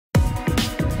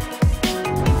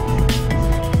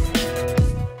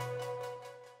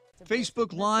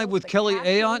Facebook Live with Kelly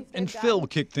Ayotte and Phil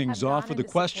kicked things off with a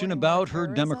question about her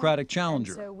Democratic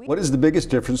challenger. What is the biggest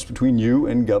difference between you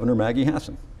and Governor Maggie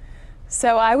Hassan?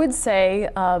 So I would say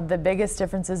the biggest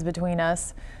differences between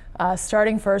us,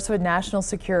 starting first with national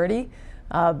security.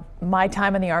 My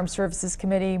time on the Armed Services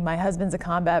Committee, my husband's a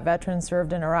combat veteran,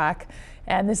 served in Iraq,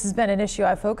 and this has been an issue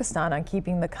I focused on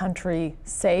keeping the country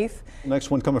safe. Next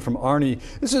one coming from Arnie.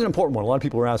 This is an important one. A lot of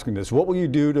people are asking this. What will you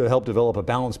do to help develop a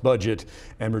balanced budget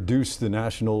and reduce the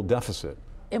national deficit?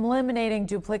 Eliminating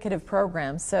duplicative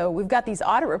programs. So we've got these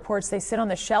audit reports, they sit on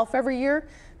the shelf every year.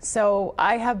 So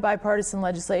I have bipartisan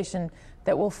legislation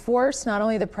that will force not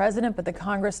only the president but the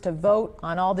Congress to vote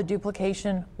on all the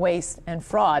duplication, waste, and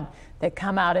fraud that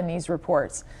come out in these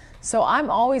reports. So I'm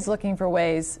always looking for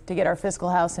ways to get our fiscal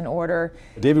house in order.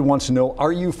 David wants to know,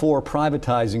 are you for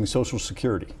privatizing Social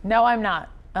Security? No, I'm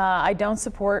not. I don't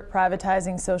support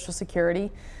privatizing Social Security.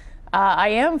 I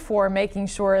am for making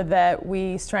sure that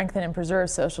we strengthen and preserve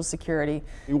Social Security.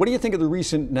 What do you think of the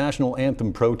recent national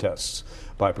anthem protests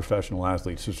by professional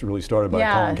athletes? It's really started by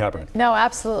Colin Kaepernick. No,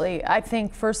 absolutely. I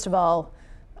think, first of all,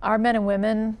 our men and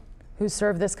women who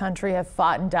serve this country have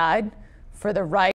fought and died for the right